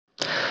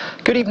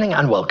Good evening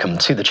and welcome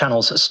to the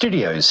channel's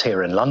studios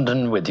here in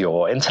London with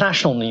your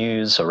international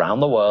news around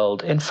the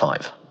world in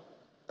 5.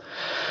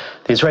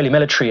 The Israeli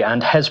military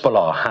and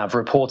Hezbollah have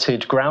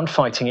reported ground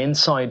fighting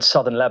inside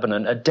southern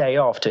Lebanon a day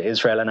after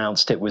Israel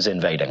announced it was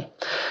invading.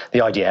 The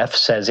IDF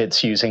says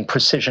it's using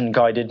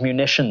precision-guided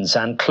munitions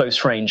and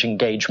close-range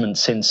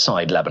engagements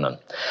inside Lebanon.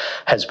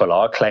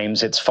 Hezbollah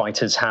claims its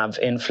fighters have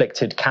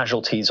inflicted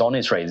casualties on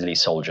Israeli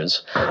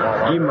soldiers.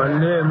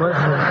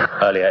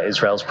 Earlier,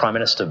 Israel's Prime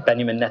Minister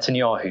Benjamin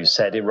Netanyahu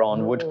said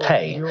Iran would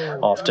pay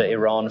after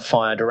Iran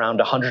fired around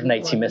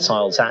 180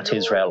 missiles at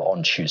Israel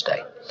on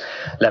Tuesday.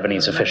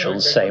 Lebanese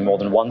officials say more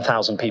than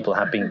 1,000 people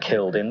have been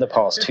killed in the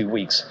past 2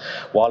 weeks,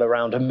 while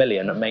around 1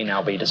 million may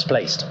now be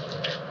displaced.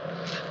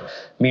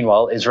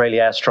 Meanwhile, Israeli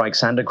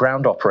airstrikes and a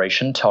ground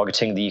operation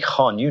targeting the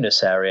Khan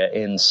Yunis area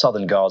in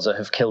southern Gaza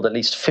have killed at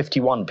least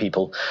 51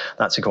 people.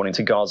 That's according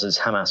to Gaza's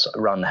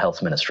Hamas-run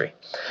health ministry.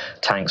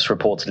 Tanks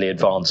reportedly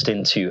advanced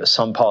into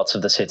some parts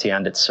of the city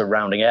and its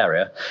surrounding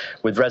area,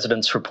 with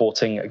residents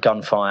reporting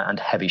gunfire and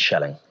heavy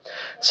shelling.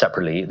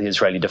 Separately, the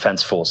Israeli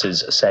Defense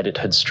Forces said it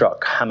had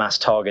struck Hamas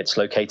targets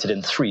located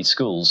in 3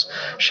 schools,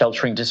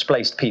 sheltering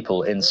displaced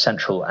people in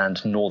central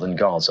and northern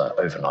Gaza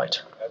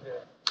overnight.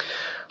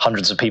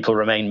 Hundreds of people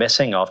remain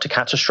missing after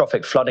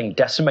catastrophic flooding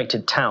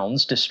decimated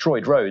towns,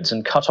 destroyed roads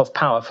and cut off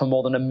power for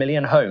more than 1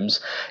 million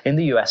homes in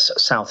the US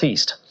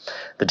southeast.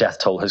 The death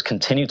toll has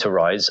continued to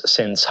rise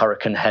since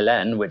Hurricane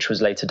Helene, which was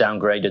later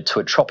downgraded to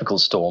a tropical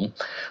storm,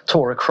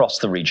 tore across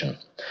the region.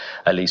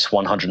 At least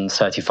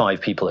 135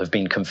 people have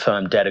been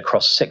confirmed dead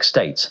across 6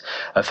 states,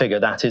 a figure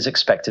that is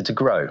expected to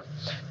grow.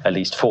 At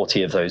least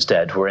 40 of those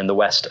dead were in the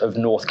west of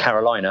North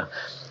Carolina,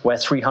 where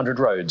 300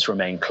 roads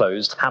remain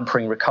closed,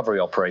 hampering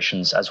recovery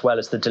operations as well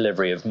as the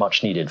delivery of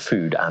much-needed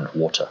food and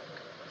water.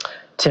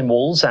 Tim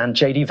Walz and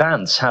JD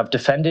Vance have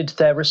defended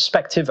their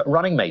respective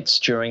running mates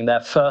during their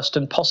first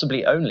and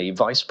possibly only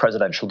vice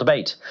presidential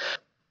debate.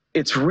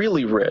 It's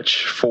really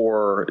rich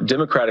for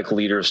Democratic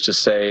leaders to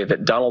say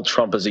that Donald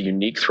Trump is a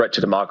unique threat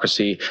to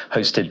democracy.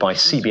 Hosted by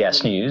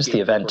CBS News, the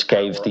event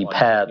gave the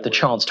pair the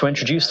chance to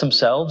introduce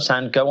themselves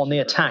and go on the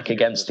attack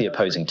against the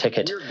opposing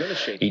ticket.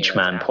 Each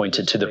man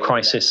pointed to the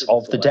crisis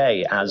of the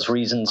day as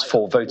reasons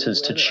for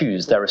voters to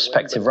choose their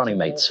respective running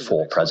mates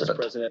for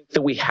president.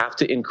 That we have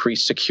to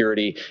increase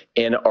security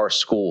in our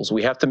schools.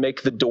 We have to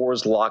make the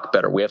doors lock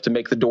better. We have to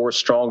make the doors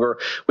stronger.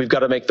 We've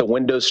got to make the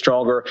windows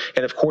stronger.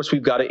 And of course,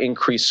 we've got to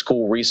increase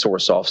school resource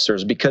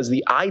officers, because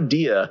the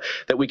idea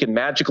that we can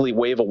magically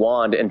wave a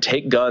wand and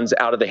take guns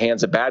out of the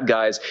hands of bad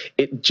guys,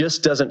 it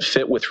just doesn't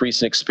fit with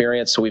recent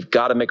experience. So we've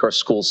got to make our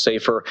schools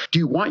safer. Do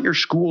you want your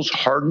schools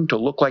hardened to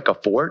look like a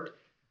fort?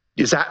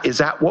 Is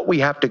that what we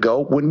have to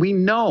go when we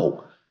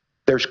know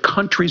there's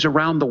countries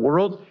around the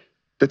world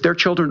that their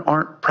children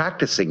aren't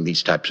practicing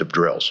these types of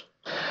drills?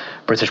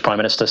 British Prime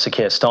Minister Sir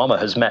Keir Starmer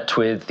has met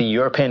with the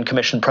European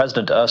Commission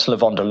President Ursula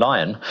von der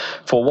Leyen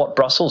for what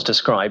Brussels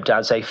described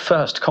as a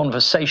first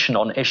conversation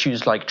on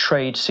issues like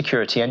trade,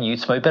 security and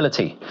youth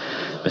mobility.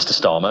 Mr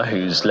Starmer,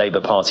 whose Labour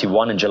Party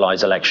won in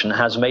July's election,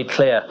 has made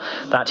clear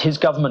that his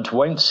government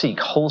won't seek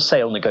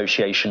wholesale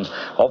negotiation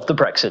of the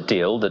Brexit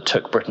deal that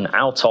took Britain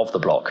out of the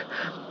bloc,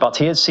 but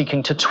he is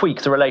seeking to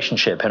tweak the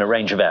relationship in a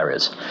range of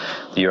areas.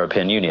 The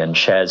European Union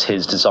shares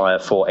his desire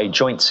for a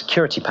joint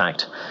security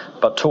pact,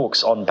 but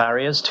talks on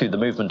barriers to the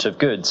movement of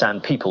goods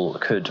and people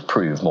could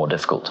prove more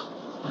difficult.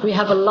 We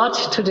have a lot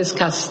to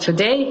discuss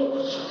today,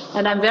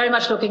 and I'm very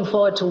much looking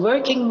forward to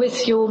working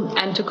with you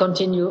and to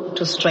continue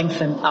to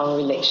strengthen our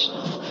relation.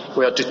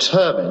 We are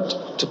determined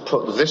to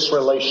put this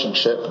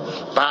relationship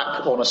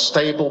back on a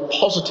stable,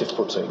 positive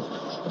footing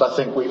that I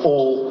think we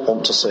all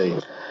want to see.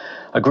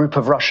 A group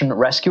of Russian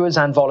rescuers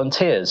and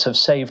volunteers have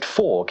saved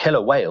 4 killer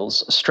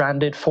whales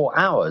stranded for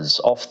hours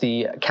off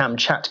the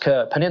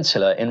Kamchatka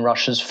Peninsula in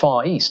Russia's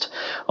far east,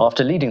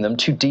 after leading them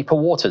to deeper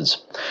waters.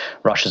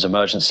 Russia's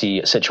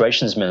Emergency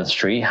Situations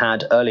Ministry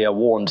had earlier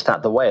warned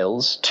that the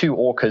whales, 2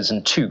 orcas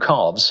and 2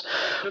 calves,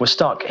 were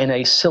stuck in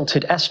a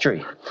silted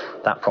estuary.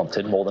 That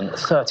prompted more than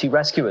 30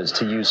 rescuers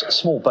to use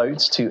small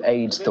boats to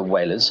aid the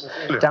whalers,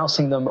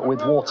 dousing them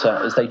with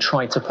water as they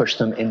tried to push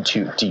them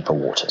into deeper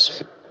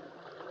waters.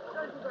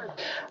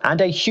 And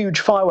a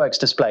huge fireworks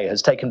display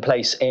has taken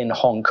place in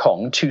Hong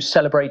Kong to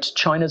celebrate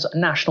China's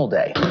National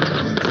Day.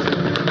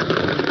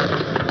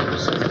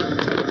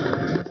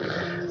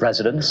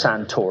 Residents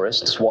and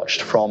tourists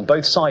watched from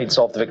both sides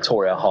of the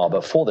Victoria Harbour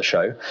for the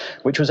show,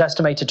 which was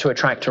estimated to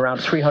attract around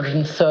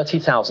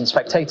 330,000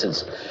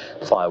 spectators.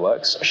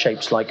 Fireworks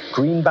shaped like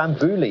green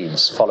bamboo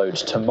leaves followed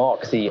to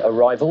mark the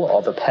arrival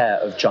of a pair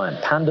of giant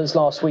pandas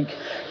last week,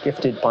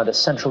 gifted by the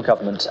central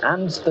government,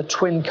 and the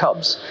twin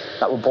cubs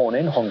that were born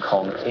in Hong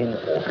Kong in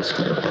August.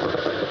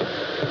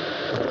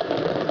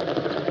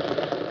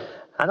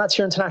 And that's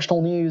your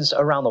international news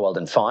around the world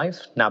in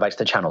 5. Now back to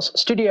the channel's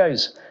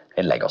studios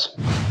in Lagos.